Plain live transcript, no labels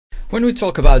When we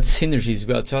talk about synergies,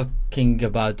 we are talking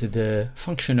about the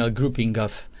functional grouping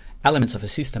of elements of a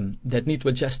system that need to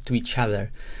adjust to each other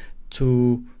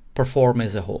to perform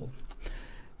as a whole.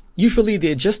 Usually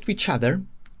they adjust to each other,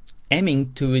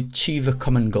 aiming to achieve a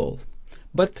common goal.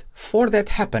 But for that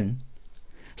to happen,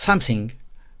 something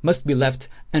must be left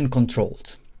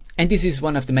uncontrolled. And this is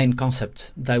one of the main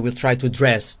concepts that I will try to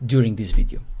address during this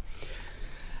video.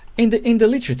 In the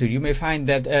literature, you may find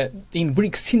that in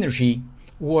Greek, synergy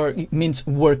means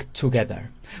work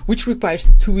together, which requires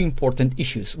two important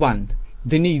issues. One,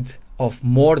 the need of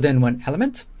more than one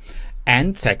element.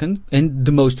 And second, and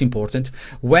the most important,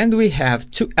 when we have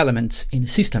two elements in a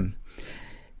system,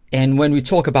 and when we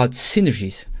talk about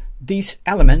synergies, these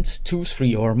elements, 2,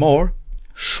 3 or more,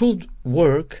 should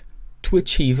work to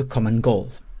achieve a common goal.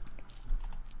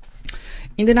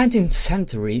 In the 19th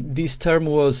century, this term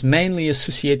was mainly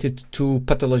associated to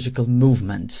pathological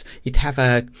movements. It had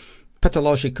a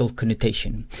pathological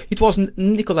connotation. It was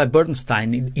Nikolai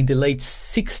Bernstein in the late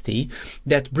 60s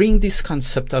that bring this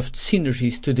concept of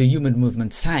synergies to the human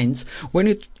movement science when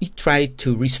he tried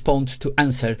to respond to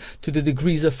answer to the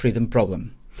degrees of freedom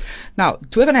problem. Now,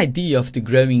 to have an idea of the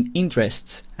growing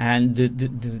interest and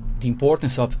the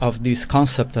importance of this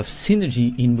concept of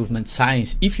synergy in movement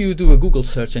science, if you do a Google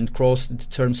search and cross the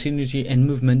term synergy and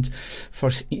movement,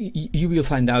 you will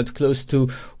find out close to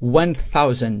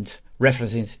 1,000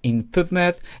 references in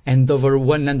PubMed and over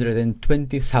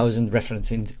 120,000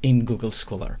 references in Google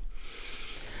Scholar.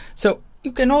 So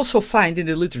you can also find in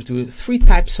the literature 3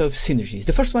 types of synergies.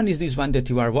 The first one is this one that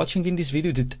you are watching in this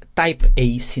video, the type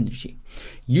A synergy,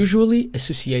 usually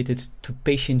associated to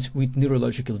patients with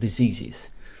neurological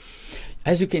diseases.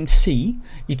 As you can see,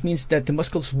 it means that the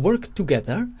muscles work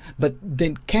together, but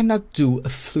they cannot do a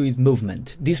fluid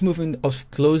movement. This movement of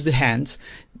close the hands,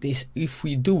 if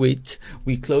we do it,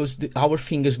 our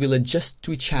fingers will adjust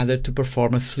to each other to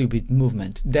perform a fluid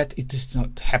movement. That it does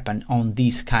not happen on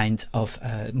these kinds of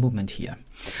movement here.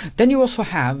 Then you also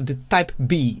have the type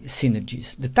B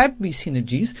synergies. The type B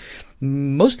synergies,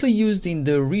 mostly used in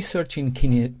the research in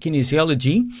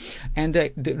kinesiology, and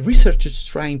the researchers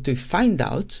trying to find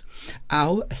out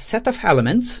how a set of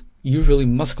elements, usually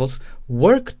muscles,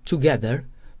 work together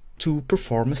to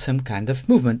perform some kind of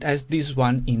movement, as this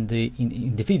one in the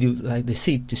video, like the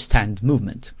sit to stand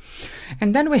movement.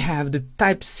 And then we have the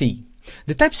type C.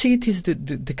 The type C is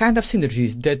the kind of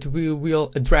synergies that we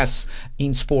will address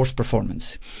in sports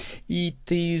performance.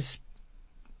 It is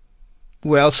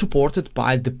well supported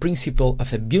by the principle of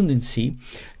abundancy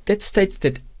that states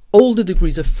that all the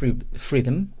degrees of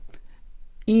freedom,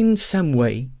 in some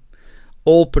way,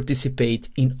 all participate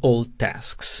in all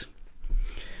tasks.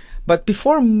 But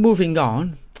before moving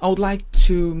on, I would like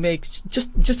to make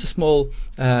just a small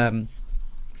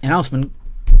announcement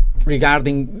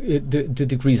regarding the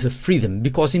degrees of freedom,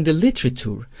 because in the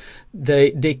literature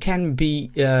they can be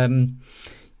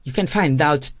you can find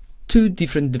out 2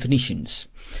 different definitions.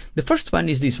 The first one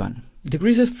is this one.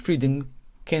 Degrees of freedom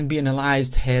can be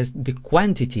analyzed as the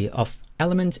quantity of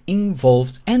elements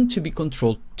involved and to be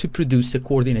controlled to produce a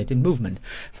coordinated movement.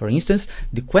 For instance,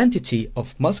 the quantity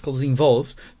of muscles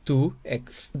involved to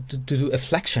do a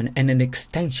flexion and an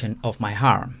extension of my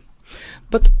arm.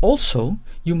 But also,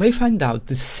 you may find out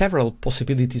the several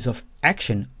possibilities of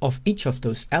action of each of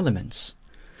those elements.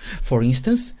 For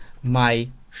instance, my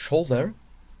shoulder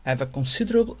have a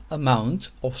considerable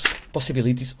amount of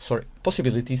possibilities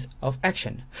of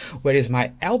action, whereas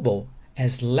my elbow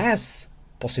has less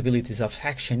possibilities of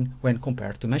action when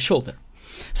compared to my shoulder.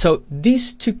 So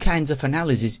these 2 kinds of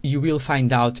analysis you will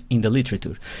find out in the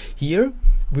literature. Here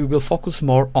we will focus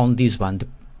more on this one, the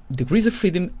degrees of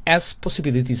freedom as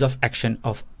possibilities of action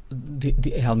of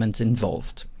the elements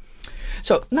involved.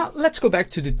 So now let's go back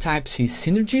to the type C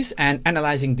synergies and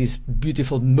analyzing this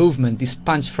beautiful movement, this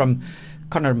punch from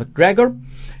Conor McGregor.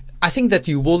 I think that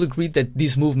you will agree that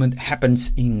this movement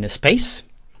happens in space.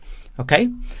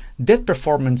 Okay, that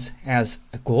performance has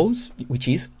a goal, which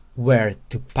is where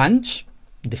to punch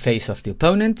the face of the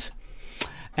opponent.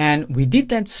 And within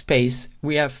that space,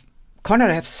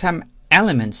 Conor have some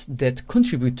elements that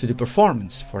contribute to the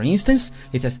performance. For instance,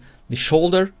 it has the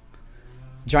shoulder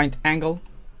joint angle,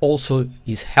 also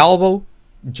his elbow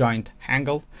joint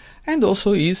angle, and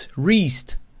also his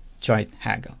wrist joint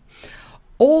angle.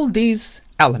 All these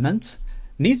elements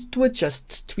need to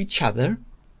adjust to each other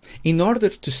in order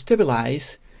to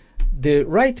stabilize the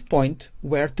right point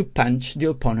where to punch the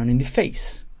opponent in the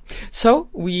face. So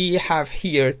we have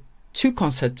here 2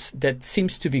 concepts that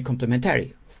seems to be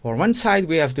complementary. For one side,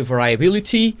 we have the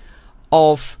variability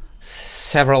of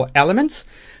several elements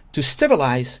to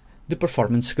stabilize the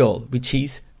performance goal, which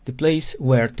is the place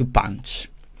where to punch.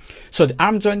 So the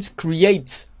arm joints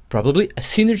creates probably a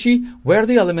synergy where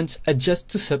the elements adjust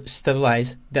to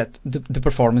stabilize the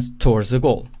performance towards the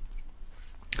goal.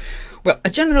 Well, a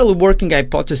general working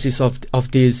hypothesis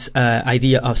of this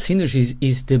idea of synergies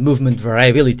is the movement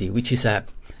variability, which is a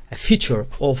feature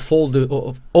of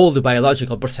all the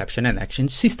biological perception and action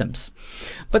systems.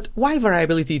 But why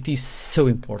variability is so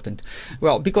important?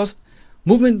 Well, because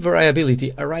movement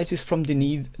variability arises from the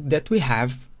need that we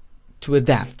have to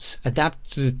adapt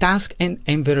to the task and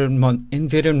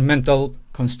environmental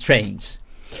constraints.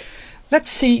 Let's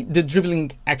see the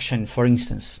dribbling action, for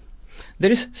instance.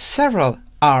 There is several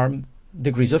arm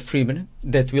degrees of freedom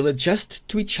that will adjust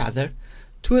to each other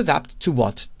to adapt to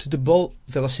what? To the ball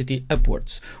velocity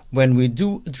upwards. When we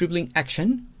do a dribbling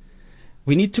action,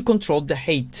 we need to control the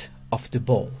height of the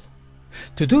ball.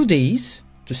 To do this,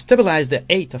 to stabilize the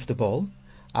height of the ball,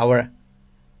 our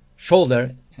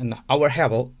shoulder and our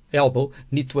elbow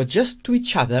need to adjust to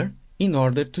each other in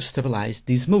order to stabilize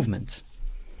these movements.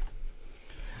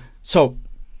 So,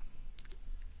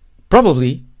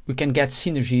 probably we can get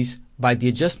synergies by the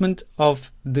adjustment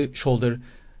of the shoulder,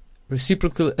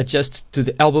 reciprocal adjust to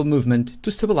the elbow movement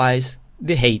to stabilize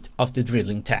the height of the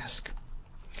dribbling task.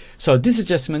 So these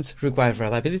adjustments require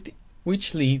variability,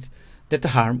 which lead that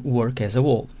the arm work as a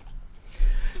whole.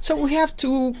 So we have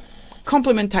two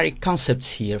complementary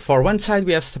concepts here. For one side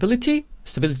we have stability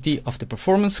of the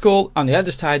performance goal. On the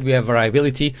other side we have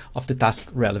variability of the task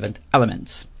relevant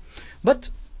elements. But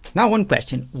now one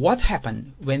question: what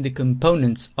happens when the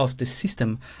components of the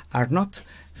system are not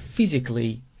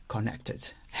physically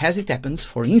connected, as it happens,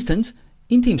 for instance,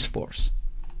 in team sports?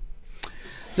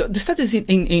 So the studies in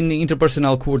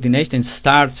interpersonal coordination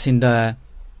starts in the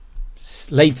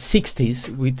late 60s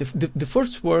with the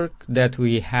first work that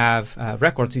we have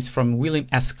records is from William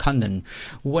S. Condon,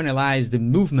 who analyzed the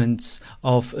movements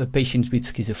of patients with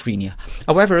schizophrenia.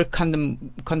 However,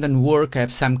 Condon work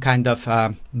have some kind of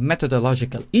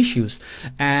methodological issues,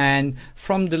 and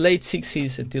from the late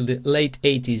 60s until the late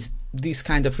 80s this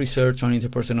kind of research on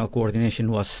interpersonal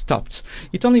coordination was stopped.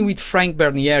 It's only with Frank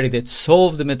Bernieri that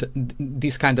solved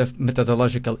this kind of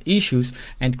methodological issues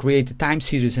and created time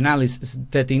series analysis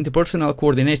that the interpersonal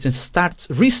coordination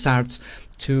restarts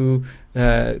to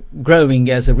growing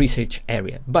as a research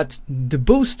area. But the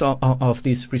boost of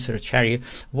this research area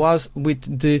was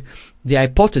with the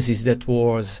hypothesis that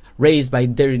was raised by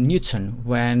Darren Knudsen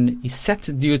when he set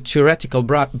the theoretical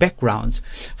background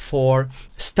for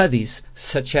studies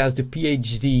such as the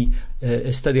PhD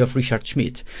study of Richard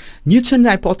Schmidt. Knudsen's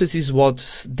hypothesis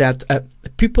was that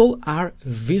people are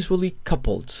visually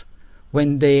coupled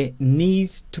when they need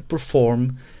to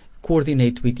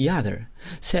coordinate with the other.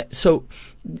 So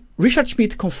Richard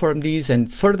Schmidt confirmed this,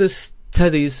 and further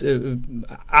studies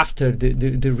after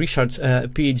the Richard's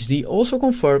PhD also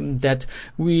confirmed that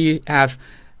we have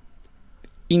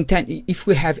if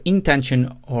we have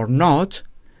intention or not,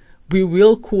 we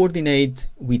will coordinate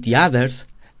with the others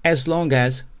as long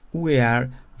as we are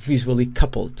visually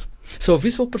coupled. So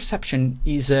visual perception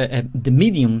is the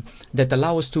medium that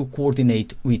allows us to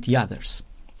coordinate with the others.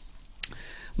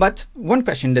 But one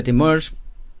question that emerged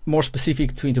more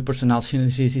specific to interpersonal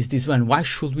synergies is this one: why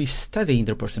should we study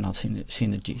interpersonal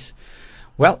synergies?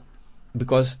 Well,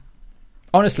 because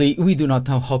honestly, we do not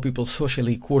know how people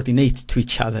socially coordinate to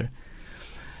each other.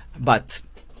 But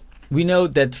we know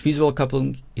that visual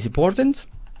coupling is important.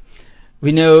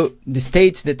 We know the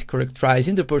states that characterize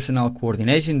interpersonal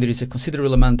coordination. There is a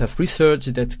considerable amount of research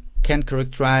that can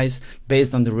characterize,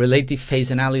 based on the relative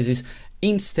phase analysis,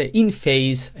 in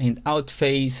phase and out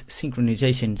phase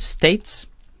synchronization states.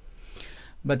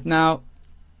 But now,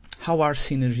 how are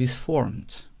synergies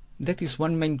formed? That is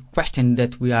one main question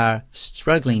that we are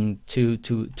struggling to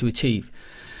achieve.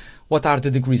 What are the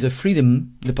degrees of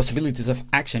freedom, the possibilities of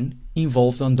action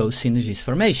involved on those synergies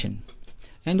formation?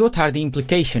 And what are the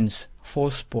implications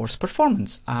for sports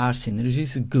performance? Are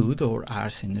synergies good or are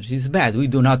synergies bad? We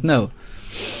do not know.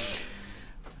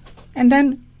 And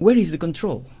then, where is the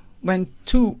control? When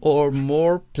two or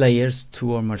more players,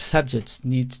 two or more subjects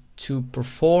need to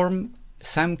perform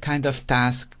some kind of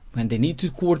task, when they need to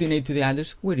coordinate to the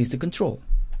others, where is the control?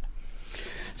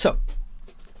 So,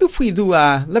 if we do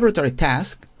a laboratory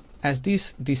task, as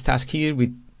this task here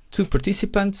with two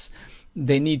participants,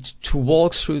 they need to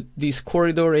walk through this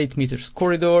corridor, 8 meters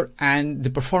corridor, and the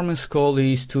performance goal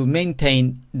is to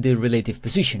maintain the relative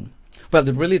position. Well,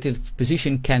 the relative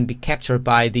position can be captured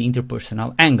by the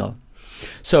interpersonal angle.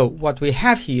 So what we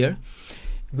have here,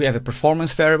 we have a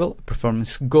performance variable, a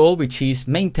performance goal, which is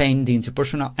maintain the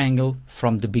interpersonal angle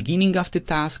from the beginning of the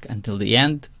task until the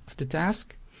end of the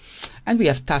task. And we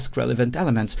have task relevant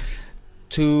elements.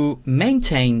 To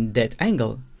maintain that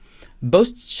angle,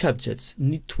 both subjects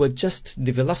need to adjust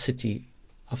the velocity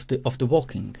of the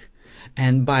walking,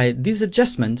 and by these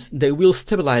adjustments they will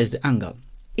stabilize the angle.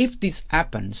 If this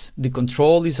happens, the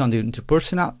control is on the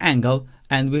interpersonal angle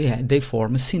and they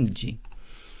form a synergy.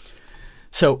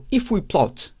 So if we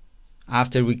plot,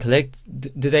 after we collect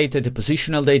the data, the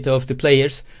positional data of the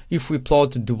players, if we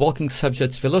plot the walking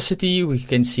subject's velocity, we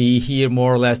can see here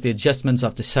more or less the adjustments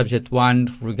of the subject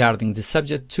 1 regarding the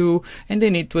subject 2, and they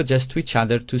need to adjust to each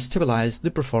other to stabilize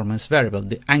the performance variable,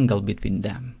 the angle between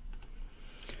them.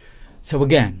 So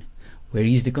again, where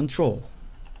is the control?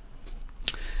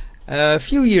 A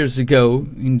few years ago,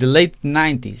 in the late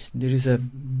 90s, there is a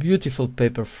beautiful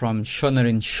paper from Schoner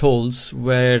and Scholz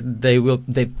where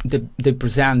they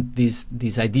present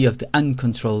this idea of the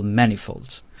uncontrolled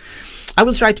manifold. I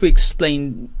will try to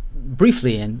explain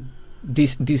briefly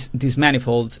these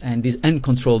manifolds and this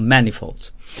uncontrolled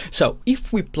manifold. So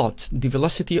if we plot the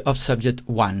velocity of subject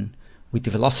 1 with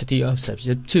the velocity of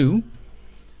subject 2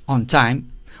 on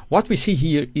time, what we see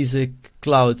here is a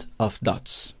cloud of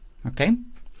dots. Okay?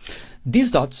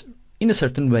 These dots, in a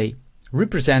certain way,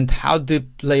 represent how the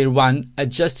player 1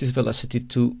 adjusts his velocity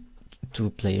to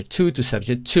player 2, to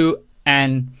subject 2,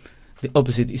 and the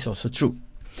opposite is also true.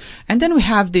 And then we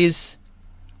have this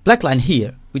black line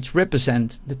here, which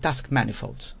represents the task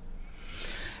manifold.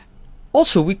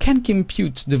 Also, we can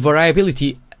compute the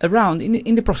variability around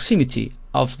in the proximity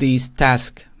of this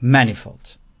task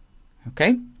manifold.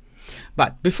 Okay?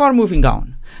 But before moving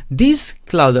on, this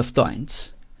cloud of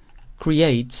dots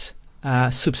creates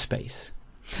a subspace,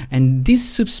 and this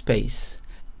subspace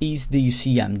is the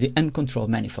UCM, the uncontrolled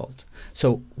manifold.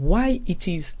 So why it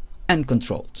is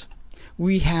uncontrolled?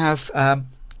 We have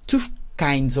two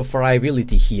kinds of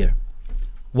variability here.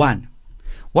 One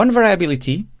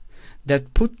variability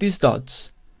that put these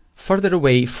dots further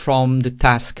away from the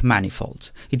task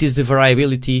manifold. It is the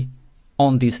variability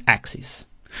on this axis,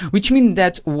 which means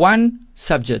that one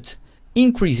subject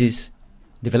increases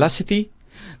the velocity,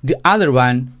 the other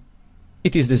one,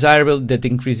 it is desirable that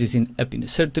increases up in a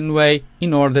certain way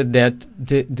in order that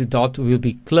the dot will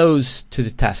be close to the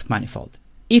task manifold.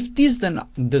 If this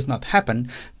does not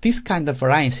happen, this kind of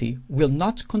variancy will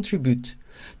not contribute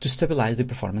to stabilize the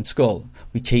performance goal,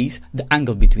 which is the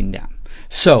angle between them.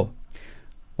 So,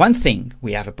 one thing,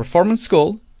 we have a performance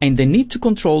goal, and they need to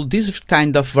control this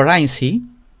kind of variancy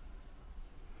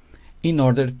in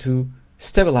order to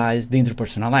stabilize the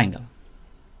interpersonal angle.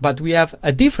 But we have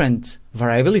a different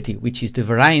variability, which is the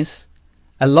variance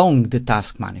along the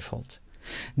task manifold.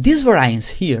 This variance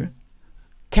here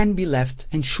can be left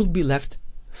and should be left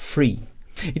free.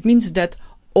 It means that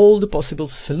all the possible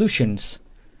solutions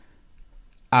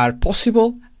are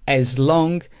possible as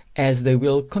long as they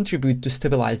will contribute to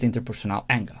stabilize the interpersonal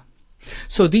angle.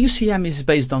 So the UCM is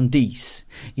based on this.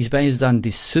 It's based on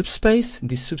this subspace.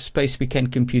 This subspace we can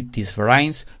compute this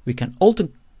variance. We can also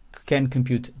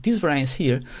compute this variance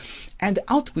here, and the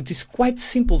output is quite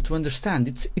simple to understand.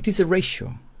 It is a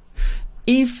ratio.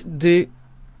 If the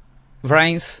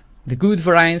variance, the good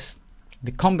variance,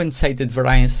 the compensated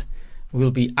variance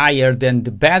will be higher than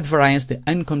the bad variance, the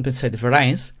uncompensated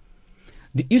variance,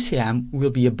 the UCM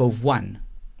will be above 1.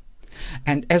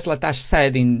 And as Latache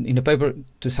said in a paper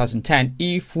 2010,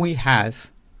 if we have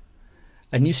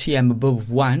an UCM above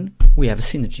 1, we have a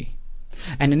synergy.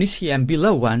 And an UCM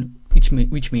below 1,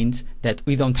 which means that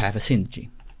we don't have a synergy.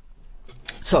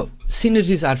 So,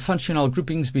 synergies are functional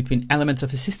groupings between elements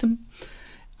of a system,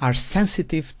 are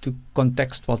sensitive to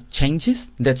contextual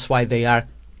changes, that's why they are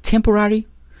temporary,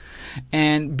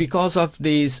 and because of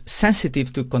these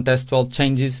sensitive to contextual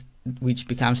changes, which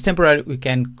becomes temporary, we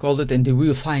can call it, and we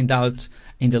will find out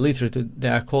in the literature, they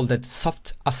are called that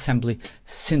soft assembly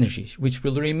synergies, which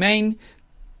will remain,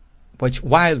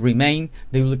 while they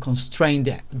will constrain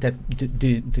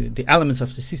the elements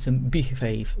of the system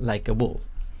behave like a wall.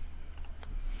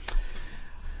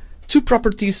 Two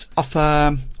properties of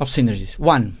synergies.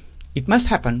 One, it must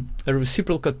happen a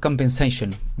reciprocal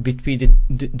compensation between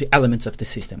the elements of the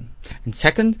system. And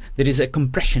second, there is a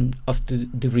compression of the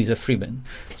degrees of freedom.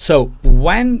 So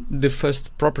when the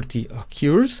first property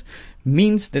occurs,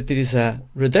 means that there is a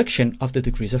reduction of the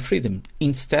degrees of freedom.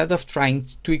 Instead of trying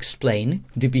to explain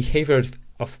the behavior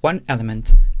of one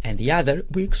element and the other,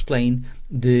 we explain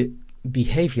the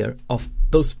behavior of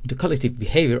both, the collective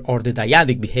behavior or the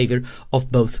dyadic behavior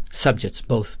of both subjects,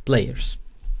 both players.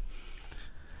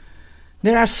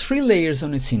 There are 3 layers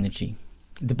on a synergy.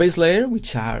 The base layer,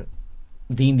 which are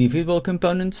the individual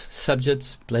components,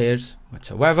 subjects, players,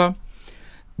 whatsoever.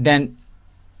 Then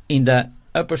in the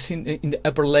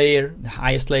upper layer, the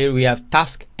highest layer, we have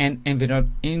task and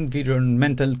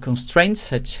environmental constraints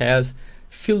such as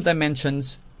field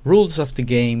dimensions rules of the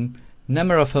game,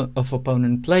 number of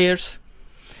opponent players,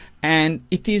 and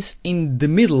it is in the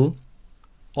middle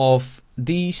of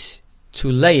these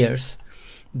two layers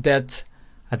that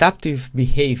adaptive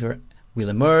behavior will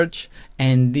emerge,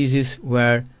 and this is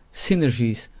where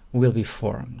synergies will be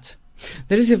formed.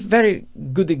 There is a very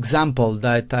good example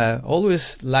that I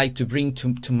always like to bring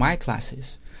to my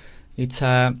classes. It's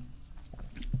to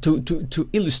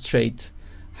illustrate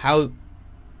how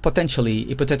potentially,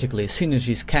 hypothetically,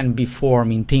 synergies can be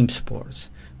formed in team sports.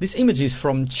 This image is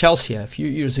from Chelsea a few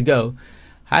years ago,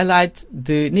 highlight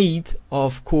the need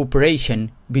of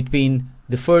cooperation between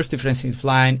the first defensive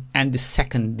line and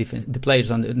the players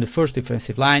on the first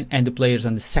defensive line and the players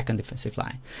on the second defensive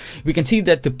line. We can see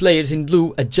that the players in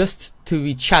blue adjust to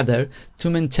each other to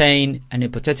maintain an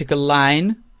hypothetical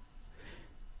line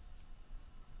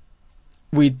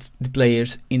with the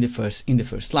players in the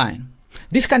first line.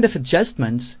 This kind of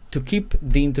adjustments to keep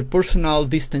the interpersonal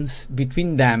distance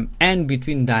between them and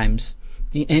between dimes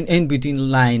and between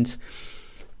lines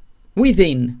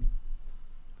within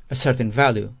a certain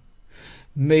value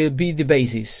may be the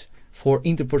basis for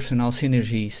interpersonal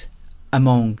synergies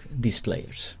among these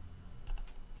players.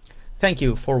 Thank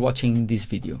you for watching this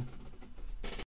video.